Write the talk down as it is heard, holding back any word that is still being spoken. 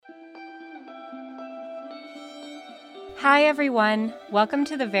Hi, everyone. Welcome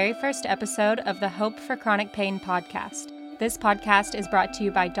to the very first episode of the Hope for Chronic Pain podcast. This podcast is brought to you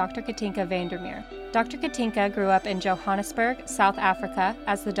by Dr. Katinka Vandermeer. Dr. Katinka grew up in Johannesburg, South Africa,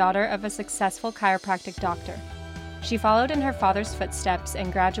 as the daughter of a successful chiropractic doctor. She followed in her father's footsteps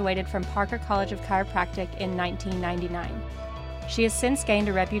and graduated from Parker College of Chiropractic in 1999. She has since gained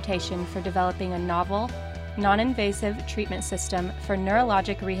a reputation for developing a novel, non-invasive treatment system for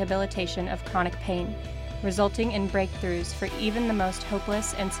neurologic rehabilitation of chronic pain, resulting in breakthroughs for even the most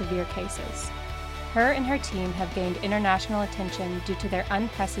hopeless and severe cases. Her and her team have gained international attention due to their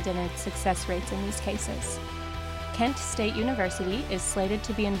unprecedented success rates in these cases. Kent State University is slated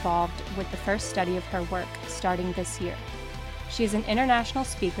to be involved with the first study of her work starting this year. She is an international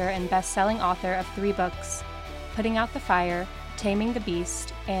speaker and best-selling author of 3 books, Putting Out the Fire, Taming the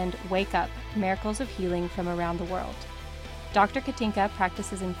Beast, and Wake Up, Miracles of Healing from Around the World. Dr. Katinka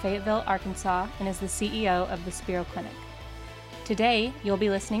practices in Fayetteville, Arkansas, and is the CEO of the Spiro Clinic. Today, you'll be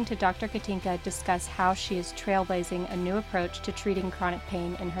listening to Dr. Katinka discuss how she is trailblazing a new approach to treating chronic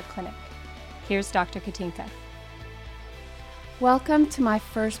pain in her clinic. Here's Dr. Katinka. Welcome to my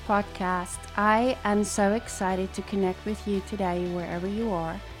first podcast. I am so excited to connect with you today, wherever you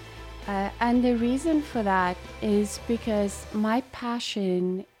are. And the reason for that is because my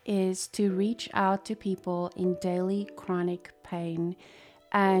passion is to reach out to people in daily chronic pain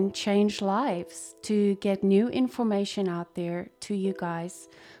and change lives, to get new information out there to you guys,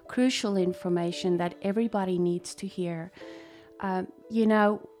 crucial information that everybody needs to hear.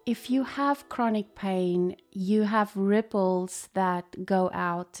 If you have chronic pain, you have ripples that go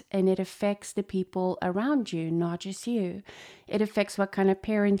out and it affects the people around you, not just you. It affects what kind of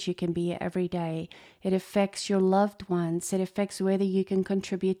parent you can be every day. It affects your loved ones. It affects whether you can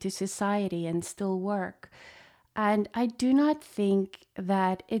contribute to society and still work. And I do not think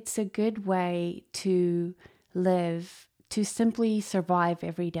that it's a good way to live, to simply survive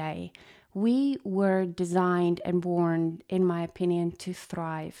every day. We were designed and born, in my opinion, to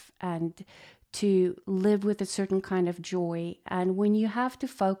thrive and to live with a certain kind of joy. And when you have to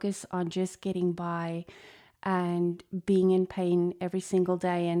focus on just getting by and being in pain every single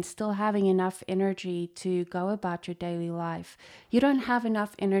day and still having enough energy to go about your daily life, you don't have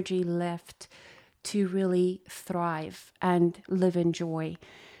enough energy left to really thrive and live in joy.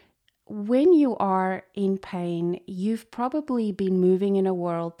 When you are in pain, you've probably been moving in a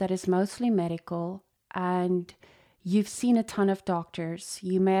world that is mostly medical and you've seen a ton of doctors.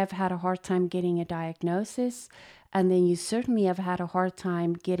 You may have had a hard time getting a diagnosis, and then you certainly have had a hard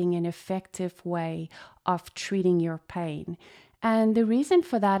time getting an effective way of treating your pain. And the reason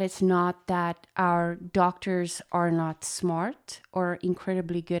for that is not that our doctors are not smart or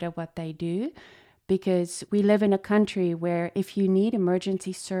incredibly good at what they do, because we live in a country where if you need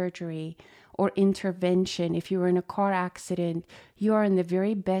emergency surgery or intervention, if you're in a car accident, you are in the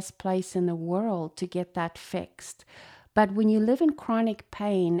very best place in the world to get that fixed. But when you live in chronic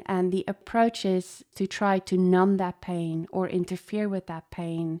pain and the approach is to try to numb that pain or interfere with that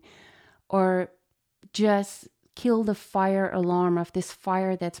pain or just kill the fire alarm of this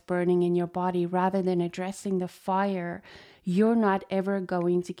fire that's burning in your body rather than addressing the fire, you're not ever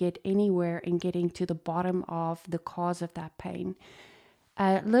going to get anywhere in getting to the bottom of the cause of that pain.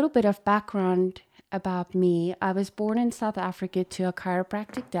 A little bit of background about me. I was born in South Africa to a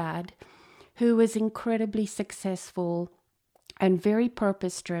chiropractic dad who was incredibly successful and very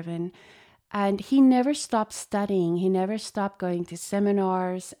purpose-driven. And he never stopped studying. He never stopped going to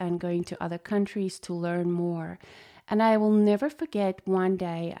seminars and going to other countries to learn more. And I will never forget one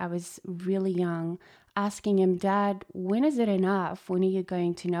day, I was really young, asking him, Dad, when is it enough? When are you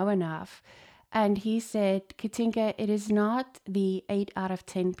going to know enough? And he said, Katinka, it is not the 8 out of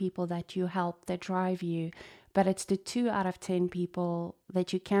 10 people that you help that drive you, but it's the 2 out of 10 people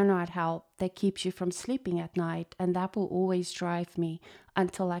that you cannot help that keeps you from sleeping at night. And that will always drive me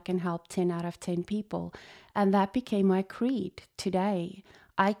until I can help 10 out of 10 people. And that became my creed today.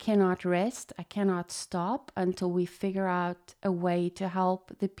 I cannot rest. I cannot stop until we figure out a way to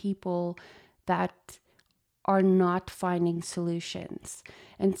help the people that are not finding solutions.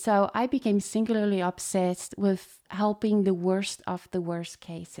 And so I became singularly obsessed with helping the worst of the worst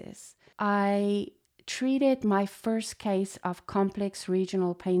cases. I treated my first case of complex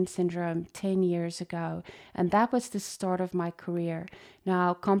regional pain syndrome 10 years ago, and that was the start of my career.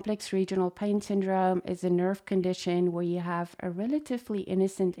 Now, complex regional pain syndrome is a nerve condition where you have a relatively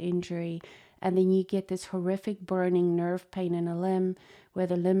innocent injury, and then you get this horrific burning nerve pain in a limb, where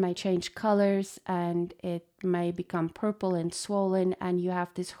the limb may change colors and it may become purple and swollen, and you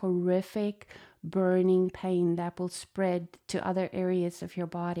have this horrific burning pain that will spread to other areas of your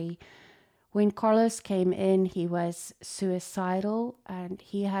body. When Carlos came in, he was suicidal and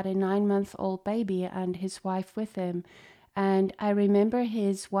he had a 9-month-old baby and his wife with him. And I remember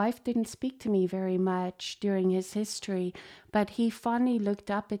his wife didn't speak to me very much during his history, but he finally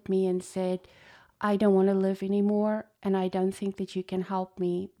looked up at me and said, I don't want to live anymore, and I don't think that you can help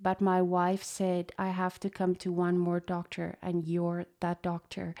me. But my wife said, I have to come to one more doctor, and you're that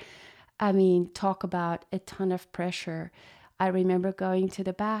doctor. I mean, talk about a ton of pressure. I remember going to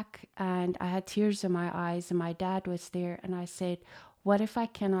the back, and I had tears in my eyes, and my dad was there, and I said, what if I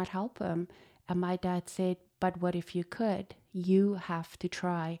cannot help him? And my dad said, but what if you could? You have to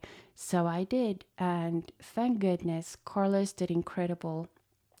try. So I did, and thank goodness, Carlos did incredible.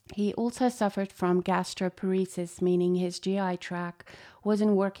 He also suffered from gastroparesis, meaning his GI tract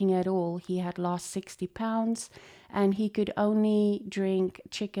wasn't working at all. He had lost 60 pounds and he could only drink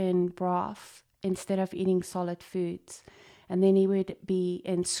chicken broth instead of eating solid foods. And then he would be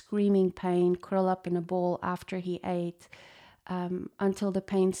in screaming pain, curl up in a ball after he ate, until the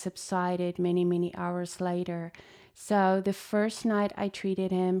pain subsided many, many hours later. So the first night I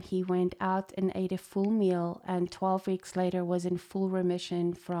treated him, he went out and ate a full meal, and 12 weeks later was in full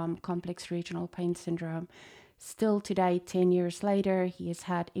remission from complex regional pain syndrome. Still today, 10 years later, he has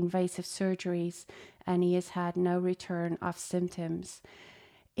had invasive surgeries and he has had no return of symptoms.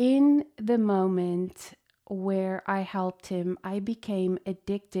 In the moment where I helped him, I became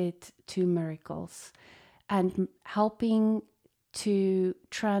addicted to miracles and helping to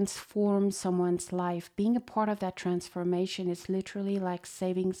transform someone's life. Being a part of that transformation is literally like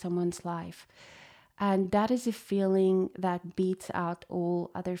saving someone's life. And that is a feeling that beats out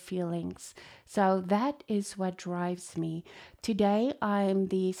all other feelings. So that is what drives me. Today, I'm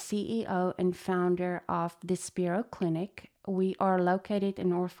the CEO and founder of the Spiro Clinic. We are located in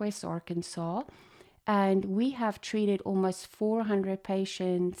Northwest Arkansas, and we have treated almost 400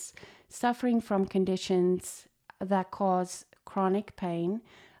 patients suffering from conditions that cause chronic pain,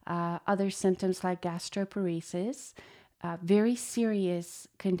 other symptoms like gastroparesis, very serious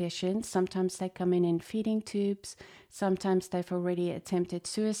conditions. Sometimes they come in feeding tubes. Sometimes they've already attempted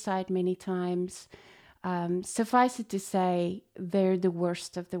suicide many times. Suffice it to say, they're the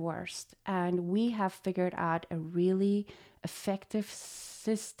worst of the worst. And we have figured out a really effective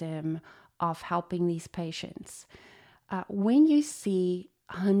system of helping these patients. When you see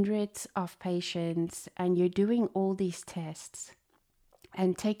hundreds of patients and you're doing all these tests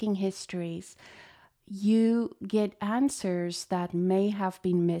and taking histories, you get answers that may have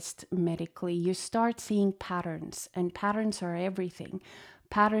been missed medically. You start seeing patterns, and patterns are everything.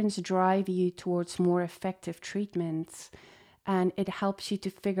 Patterns drive you towards more effective treatments, and it helps you to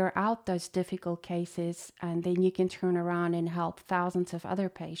figure out those difficult cases, and then you can turn around and help thousands of other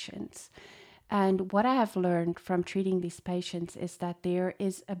patients. And what I have learned from treating these patients is that there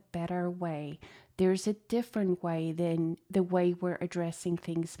is a better way. There's a different way than the way we're addressing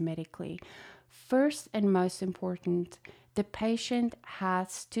things medically. First and most important, the patient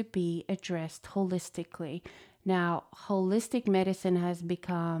has to be addressed holistically. Now, holistic medicine has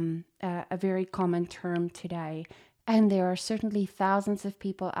become a very common term today, and there are certainly thousands of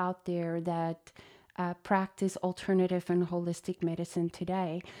people out there that practice alternative and holistic medicine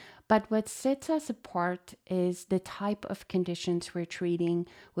today. But what sets us apart is the type of conditions we're treating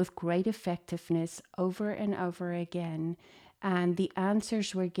with great effectiveness over and over again, and the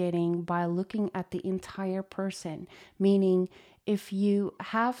answers we're getting by looking at the entire person. Meaning, if you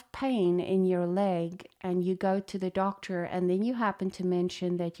have pain in your leg and you go to the doctor and then you happen to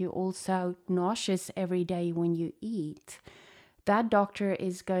mention that you're also nauseous every day when you eat, that doctor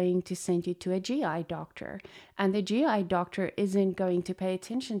is going to send you to a GI doctor. And the GI doctor isn't going to pay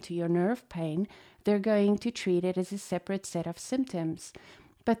attention to your nerve pain. They're going to treat it as a separate set of symptoms.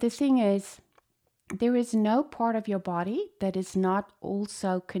 But the thing is, there is no part of your body that is not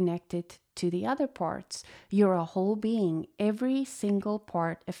also connected to the other parts. You're a whole being. Every single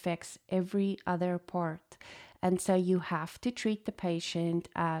part affects every other part. And so you have to treat the patient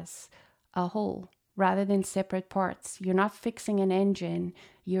as a whole, rather than separate parts. You're not fixing an engine,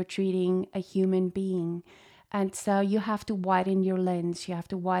 you're treating a human being. And so you have to widen your lens, you have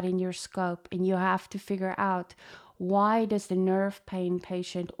to widen your scope, and you have to figure out, why does the nerve pain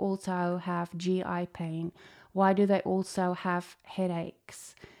patient also have GI pain? Why do they also have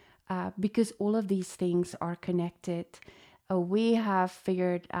headaches? Because all of these things are connected. We have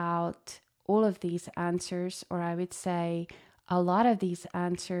figured out all of these answers, or I would say a lot of these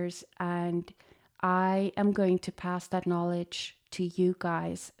answers, and I am going to pass that knowledge to you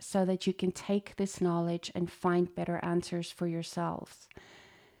guys so that you can take this knowledge and find better answers for yourselves.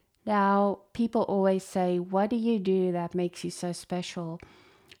 Now, people always say, what do you do that makes you so special?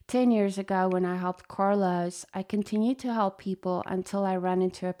 10 years ago, when I helped Carlos, I continued to help people until I ran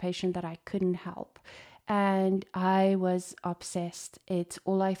into a patient that I couldn't help. And I was obsessed. It's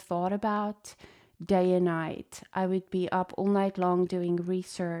all I thought about day and night. I would be up all night long doing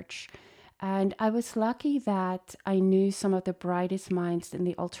research. And I was lucky that I knew some of the brightest minds in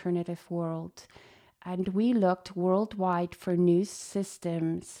the alternative world. And we looked worldwide for new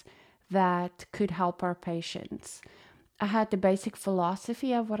systems that could help our patients. I had the basic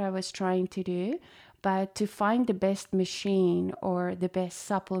philosophy of what I was trying to do, but to find the best machine or the best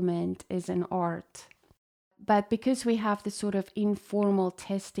supplement is an art. But because we have this sort of informal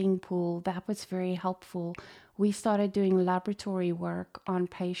testing pool, that was very helpful. We started doing laboratory work on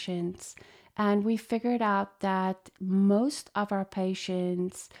patients, and we figured out that most of our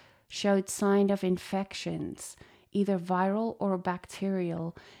patients showed signs of infections, either viral or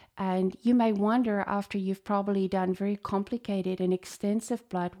bacterial. And you may wonder, after you've probably done very complicated and extensive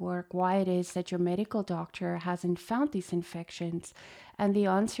blood work, why it is that your medical doctor hasn't found these infections. And the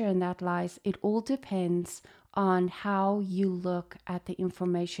answer in that lies, it all depends on how you look at the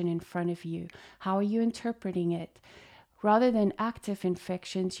information in front of you. How are you interpreting it? Rather than active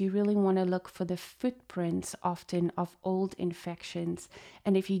infections, you really want to look for the footprints often of old infections.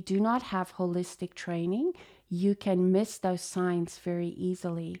 And if you do not have holistic training, you can miss those signs very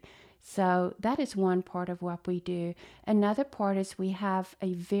easily. So that is one part of what we do. Another part is we have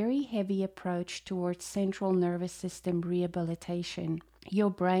a very heavy approach towards central nervous system rehabilitation. Your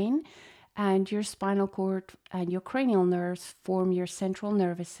brain and your spinal cord and your cranial nerves form your central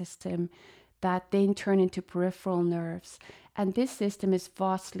nervous system that then turn into peripheral nerves. And this system is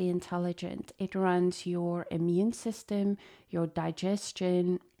vastly intelligent. It runs your immune system, your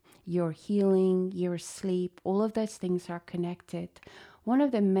digestion, your healing, your sleep. All of those things are connected. One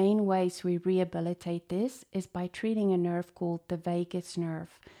of the main ways we rehabilitate this is by treating a nerve called the vagus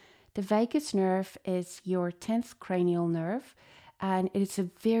nerve. The vagus nerve is your 10th cranial nerve, and it's a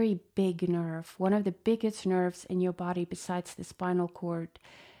very big nerve, one of the biggest nerves in your body besides the spinal cord.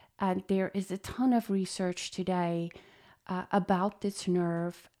 And there is a ton of research today about this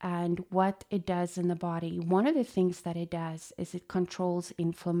nerve and what it does in the body. One of the things that it does is it controls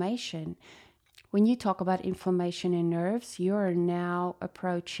inflammation. When you talk about inflammation in nerves, you are now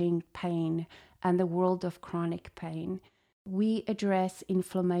approaching pain and the world of chronic pain. We address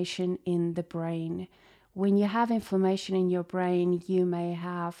inflammation in the brain. When you have inflammation in your brain, you may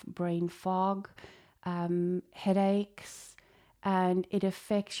have brain fog, headaches, and it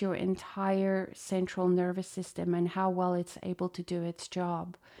affects your entire central nervous system and how well it's able to do its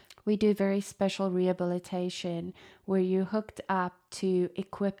job. We do very special rehabilitation where you're hooked up to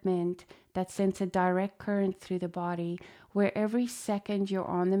equipment that sends a direct current through the body, where every second you're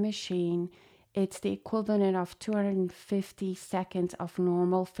on the machine, it's the equivalent of 250 seconds of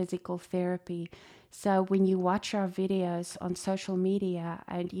normal physical therapy. So when you watch our videos on social media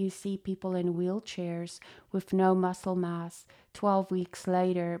and you see people in wheelchairs with no muscle mass, 12 weeks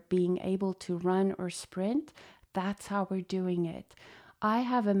later being able to run or sprint, that's how we're doing it. I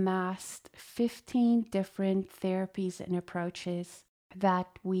have amassed 15 different therapies and approaches that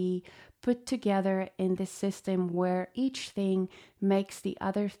we put together in the system where each thing makes the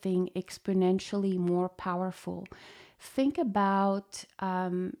other thing exponentially more powerful. Think about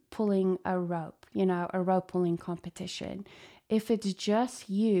pulling a rope, a rope pulling competition. If it's just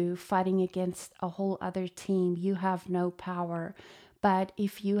you fighting against a whole other team, you have no power. But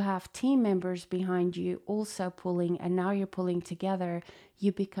if you have team members behind you also pulling, and now you're pulling together,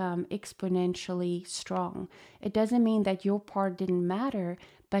 you become exponentially strong. It doesn't mean that your part didn't matter,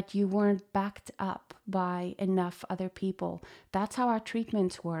 but you weren't backed up by enough other people. That's how our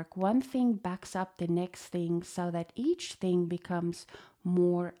treatments work. One thing backs up the next thing so that each thing becomes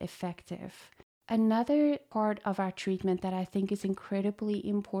more effective. Another part of our treatment that I think is incredibly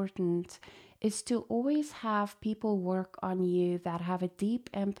important is to always have people work on you that have a deep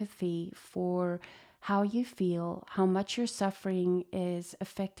empathy for how you feel, how much your suffering is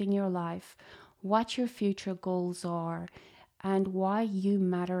affecting your life, what your future goals are, and why you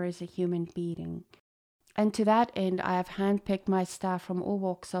matter as a human being. And to that end, I have handpicked my staff from all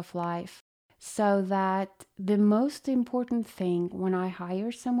walks of life so that the most important thing when I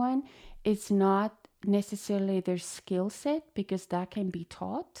hire someone is not necessarily their skill set, because that can be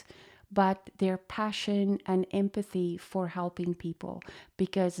taught, but their passion and empathy for helping people,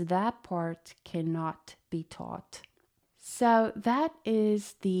 because that part cannot be taught. So that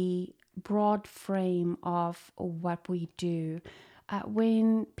is the broad frame of what we do.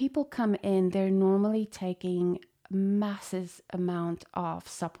 When people come in, they're normally taking massive amount of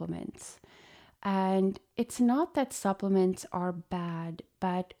supplements. And it's not that supplements are bad,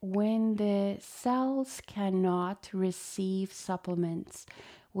 but when the cells cannot receive supplements,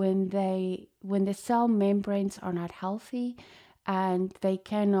 when the cell membranes are not healthy and they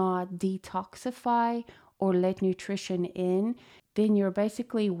cannot detoxify or let nutrition in, then you're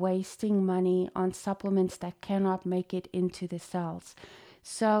basically wasting money on supplements that cannot make it into the cells.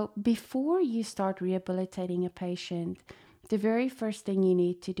 So before you start rehabilitating a patient, the very first thing you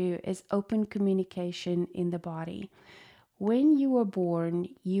need to do is open communication in the body. When you were born,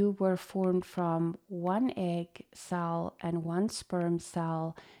 you were formed from one egg cell and one sperm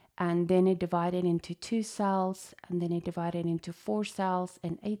cell, and then it divided into 2 cells, and then it divided into 4 cells,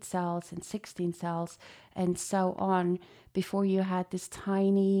 and 8 cells, and 16 cells, and so on, before you had this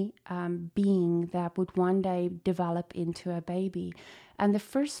tiny being that would one day develop into a baby. And the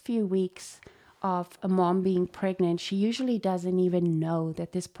first few weeks of a mom being pregnant, she usually doesn't even know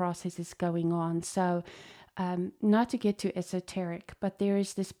that this process is going on. So not to get too esoteric, but there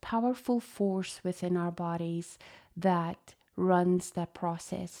is this powerful force within our bodies that runs that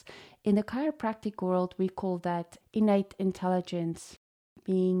process. In the chiropractic world, we call that innate intelligence,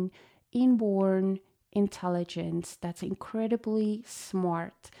 being inborn intelligence that's incredibly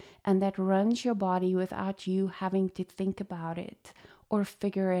smart and that runs your body without you having to think about it or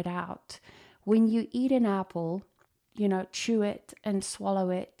figure it out. When you eat an apple, chew it and swallow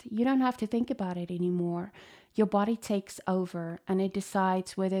it, you don't have to think about it anymore. Your body takes over and it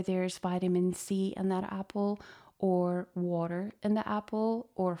decides whether there's vitamin C in that apple or water in the apple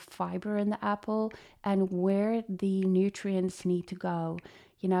or fiber in the apple and where the nutrients need to go.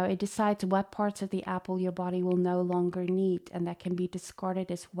 It decides what parts of the apple your body will no longer need and that can be discarded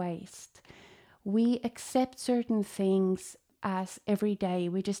as waste. We accept certain things as every day.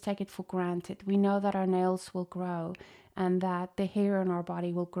 We just take it for granted. We know that our nails will grow and that the hair on our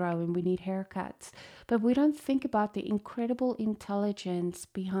body will grow and we need haircuts. But we don't think about the incredible intelligence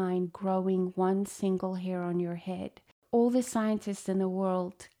behind growing one single hair on your head. All the scientists in the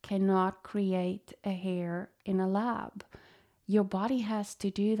world cannot create a hair in a lab. Your body has to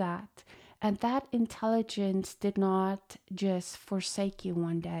do that. And that intelligence did not just forsake you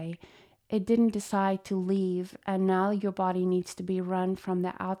one day. It didn't decide to leave, and now your body needs to be run from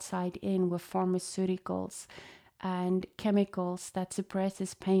the outside in with pharmaceuticals and chemicals that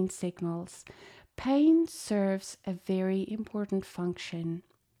suppresses pain signals. Pain serves a very important function.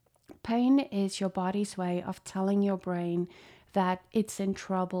 Pain is your body's way of telling your brain that it's in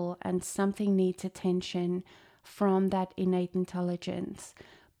trouble and something needs attention from that innate intelligence.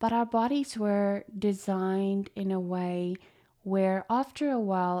 But our bodies were designed in a way where after a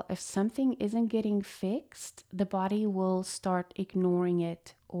while, if something isn't getting fixed, the body will start ignoring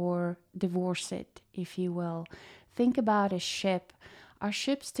it or divorce it, if you will. Think about a ship. Our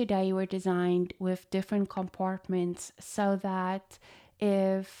ships today were designed with different compartments so that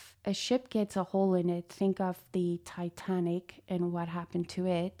if a ship gets a hole in it, think of the Titanic and what happened to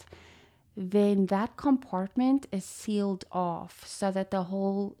it, then that compartment is sealed off so that the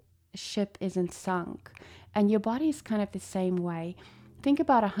whole ship isn't sunk. And your body is kind of the same way. Think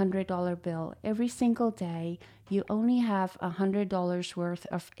about $100 bill. Every single day, you only have $100 worth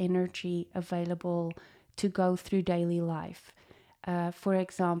of energy available to go through daily life. For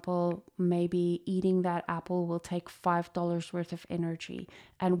example, maybe eating that apple will take $5 worth of energy,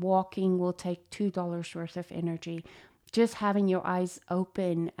 and walking will take $2 worth of energy. Just having your eyes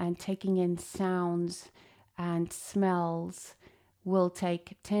open and taking in sounds and smells will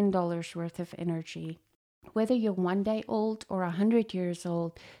take $10 worth of energy. Whether you're 1 day old or 100 years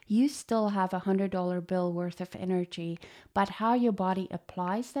old, you still have $100 bill worth of energy, but how your body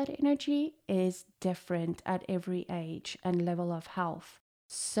applies that energy is different at every age and level of health.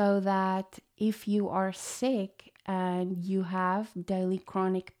 So that if you are sick and you have daily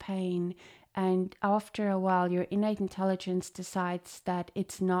chronic pain, and after a while your innate intelligence decides that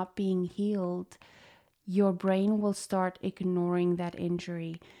it's not being healed, your brain will start ignoring that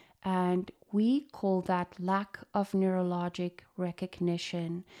injury. And we call that lack of neurologic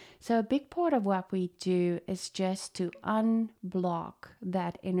recognition. So a big part of what we do is just to unblock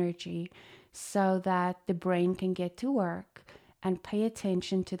that energy so that the brain can get to work and pay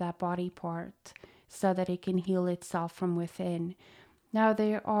attention to that body part so that it can heal itself from within. Now,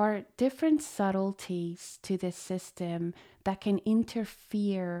 there are different subtleties to this system that can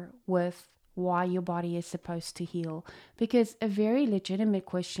interfere with why your body is supposed to heal. Because a very legitimate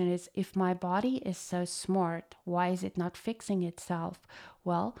question is, if my body is so smart, why is it not fixing itself?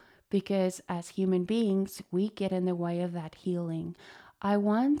 Well, because as human beings, we get in the way of that healing. I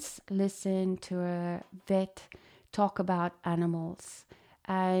once listened to a vet talk about animals,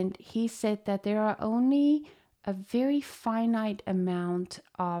 And he said that there are only a very finite amount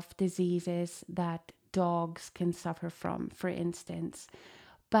of diseases that dogs can suffer from, for instance.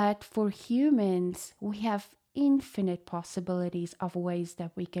 But for humans, we have infinite possibilities of ways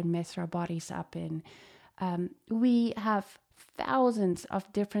that we can mess our bodies up in. We have thousands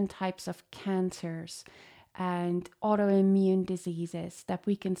of different types of cancers and autoimmune diseases that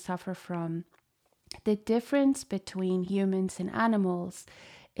we can suffer from. The difference between humans and animals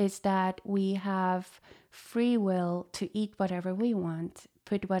is that we have free will to eat whatever we want,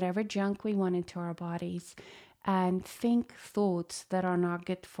 put whatever junk we want into our bodies, and think thoughts that are not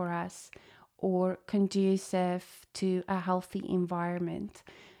good for us or conducive to a healthy environment.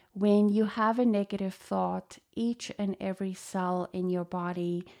 When you have a negative thought, each and every cell in your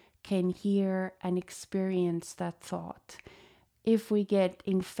body can hear and experience that thought. If we get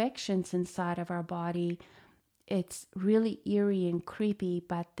infections inside of our body, it's really eerie and creepy,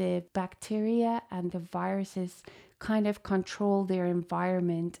 but the bacteria and the viruses kind of control their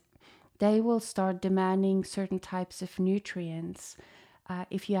environment. They will start demanding certain types of nutrients.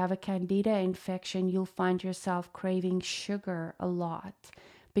 If you have a candida infection, you'll find yourself craving sugar a lot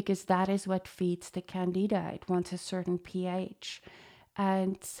because that is what feeds the candida. It wants a certain pH.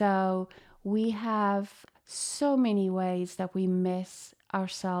 And so we have so many ways that we mess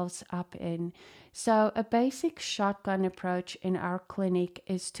ourselves up in. So a basic shotgun approach in our clinic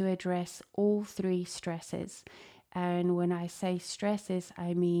is to address all three stresses. And when I say stresses,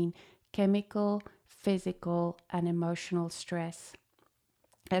 I mean chemical, physical, and emotional stress.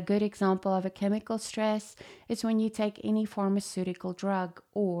 A good example of a chemical stress is when you take any pharmaceutical drug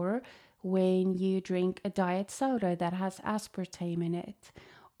or when you drink a diet soda that has aspartame in it,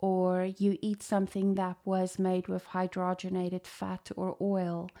 or you eat something that was made with hydrogenated fat or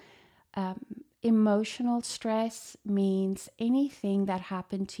oil. Emotional stress means anything that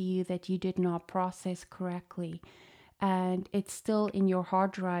happened to you that you did not process correctly. And it's still in your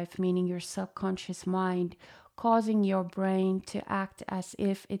hard drive, meaning your subconscious mind, causing your brain to act as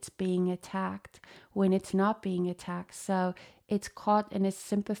if it's being attacked when it's not being attacked. So it's caught in a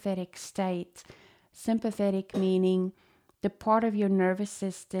sympathetic state. Sympathetic meaning the part of your nervous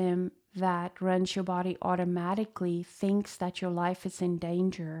system that runs your body automatically thinks that your life is in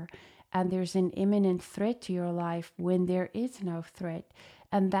danger and there's an imminent threat to your life when there is no threat.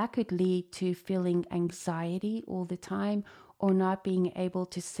 And that could lead to feeling anxiety all the time or not being able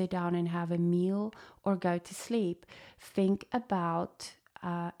to sit down and have a meal or go to sleep. Think about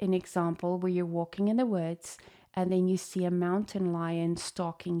an example where you're walking in the woods and then you see a mountain lion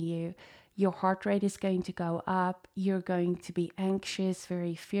stalking you. Your heart rate is going to go up. You're going to be anxious,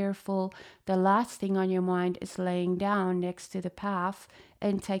 very fearful. The last thing on your mind is laying down next to the path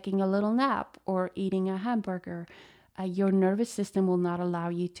and taking a little nap or eating a hamburger. Your nervous system will not allow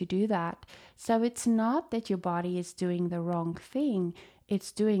you to do that. So it's not that your body is doing the wrong thing.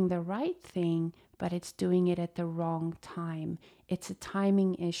 It's doing the right thing, but it's doing it at the wrong time. It's a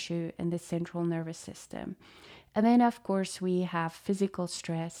timing issue in the central nervous system. And then, of course, we have physical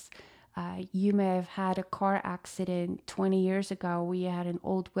stress. You may have had a car accident 20 years ago where you had an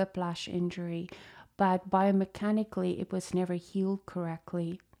old whiplash injury, but biomechanically it was never healed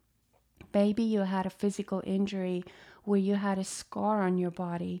correctly. Maybe you had a physical injury where you had a scar on your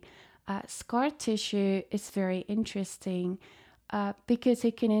body. Scar tissue is very interesting because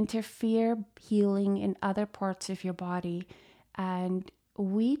it can interfere healing in other parts of your body. And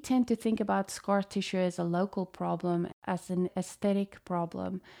we tend to think about scar tissue as a local problem, as an aesthetic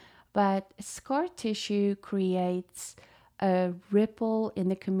problem. But scar tissue creates a ripple in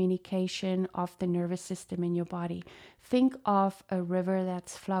the communication of the nervous system in your body. Think of a river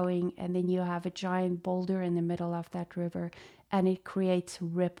that's flowing and then you have a giant boulder in the middle of that river and it creates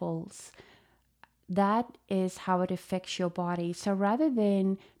ripples. That is how it affects your body. So rather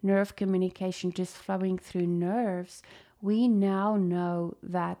than nerve communication just flowing through nerves, we now know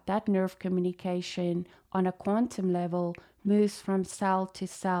that that nerve communication on a quantum level moves from cell to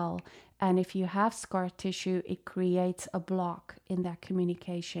cell. And if you have scar tissue, it creates a block in that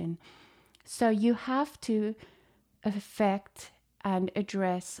communication. So you have to affect and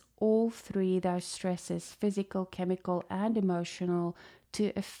address all three of those stresses, physical, chemical, and emotional,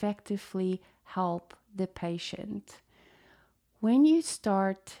 to effectively help the patient. When you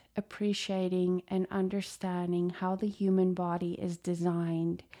start appreciating and understanding how the human body is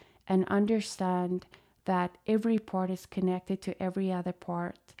designed and understand that every part is connected to every other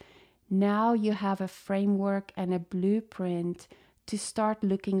part, now you have a framework and a blueprint to start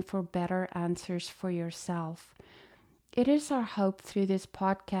looking for better answers for yourself. It is our hope through this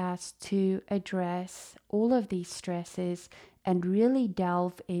podcast to address all of these stresses and really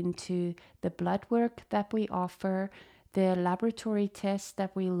delve into the blood work that we offer, the laboratory tests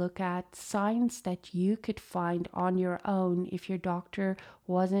that we look at, signs that you could find on your own if your doctor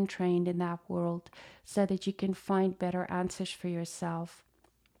wasn't trained in that world, so that you can find better answers for yourself.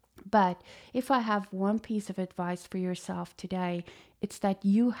 But if I have one piece of advice for yourself today, it's that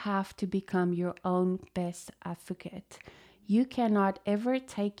you have to become your own best advocate. You cannot ever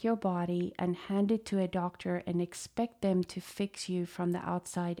take your body and hand it to a doctor and expect them to fix you from the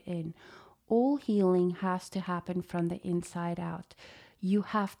outside in. All healing has to happen from the inside out. You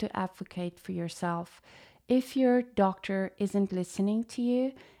have to advocate for yourself. If your doctor isn't listening to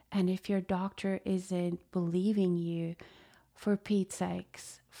you, and if your doctor isn't believing you, for Pete's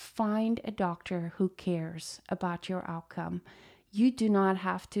sakes, find a doctor who cares about your outcome. You do not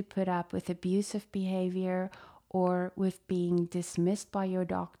have to put up with abusive behavior or with being dismissed by your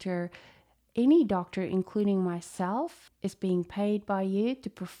doctor. Any doctor, including myself, is being paid by you to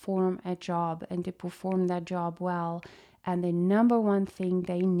perform a job and to perform that job well. And the number one thing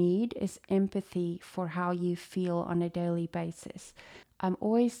they need is empathy for how you feel on a daily basis. I'm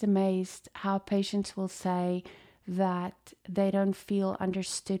always amazed how patients will say that they don't feel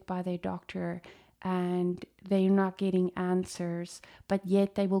understood by their doctor and they're not getting answers, but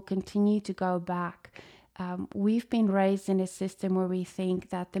yet they will continue to go back. We've been raised in a system where we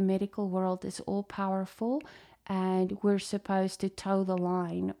think that the medical world is all powerful and we're supposed to toe the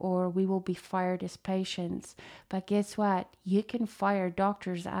line or we will be fired as patients. But guess what? You can fire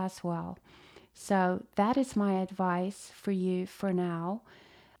doctors as well. So that is my advice for you for now.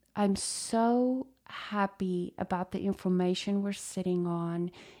 I'm so happy about the information we're sitting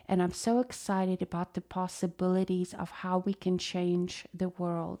on, and I'm so excited about the possibilities of how we can change the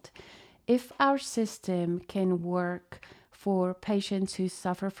world. If our system can work for patients who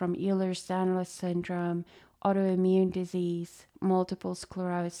suffer from Ehlers-Danlos syndrome, autoimmune disease, multiple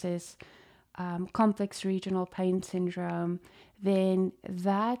sclerosis, complex regional pain syndrome, then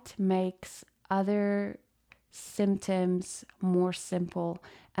that makes other symptoms more simple.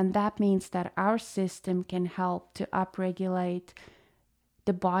 And that means that our system can help to upregulate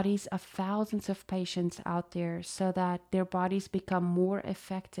the bodies of thousands of patients out there so that their bodies become more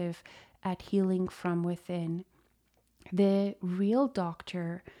effective at healing from within. The real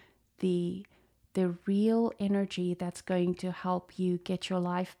doctor, the real energy that's going to help you get your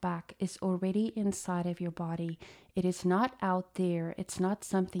life back is already inside of your body. It is not out there. It's not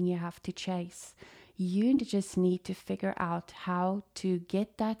something you have to chase. You just need to figure out how to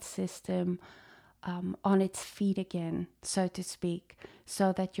get that system on its feet again, so to speak,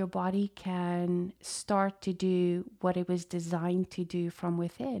 so that your body can start to do what it was designed to do from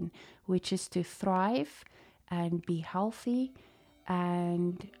within, which is to thrive and be healthy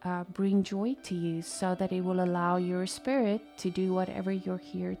and bring joy to you, so that it will allow your spirit to do whatever you're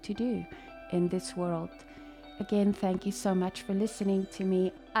here to do in this world. Again, thank you so much for listening to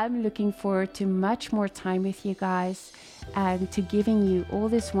me. I'm looking forward to much more time with you guys and to giving you all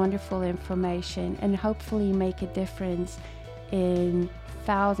this wonderful information and hopefully make a difference in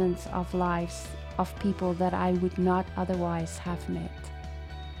thousands of lives of people that I would not otherwise have met.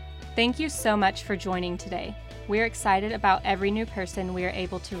 Thank you so much for joining today. We're excited about every new person we are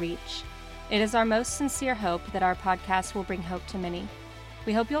able to reach. It is our most sincere hope that our podcast will bring hope to many.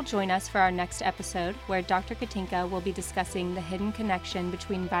 We hope you'll join us for our next episode, where Dr. Katinka will be discussing the hidden connection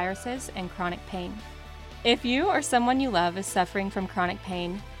between viruses and chronic pain. If you or someone you love is suffering from chronic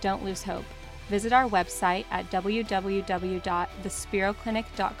pain, don't lose hope. Visit our website at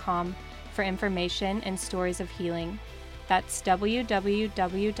www.thespiroclinic.com for information and stories of healing. That's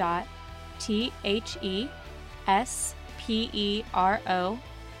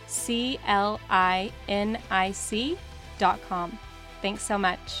Thanks so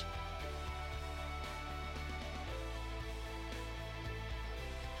much.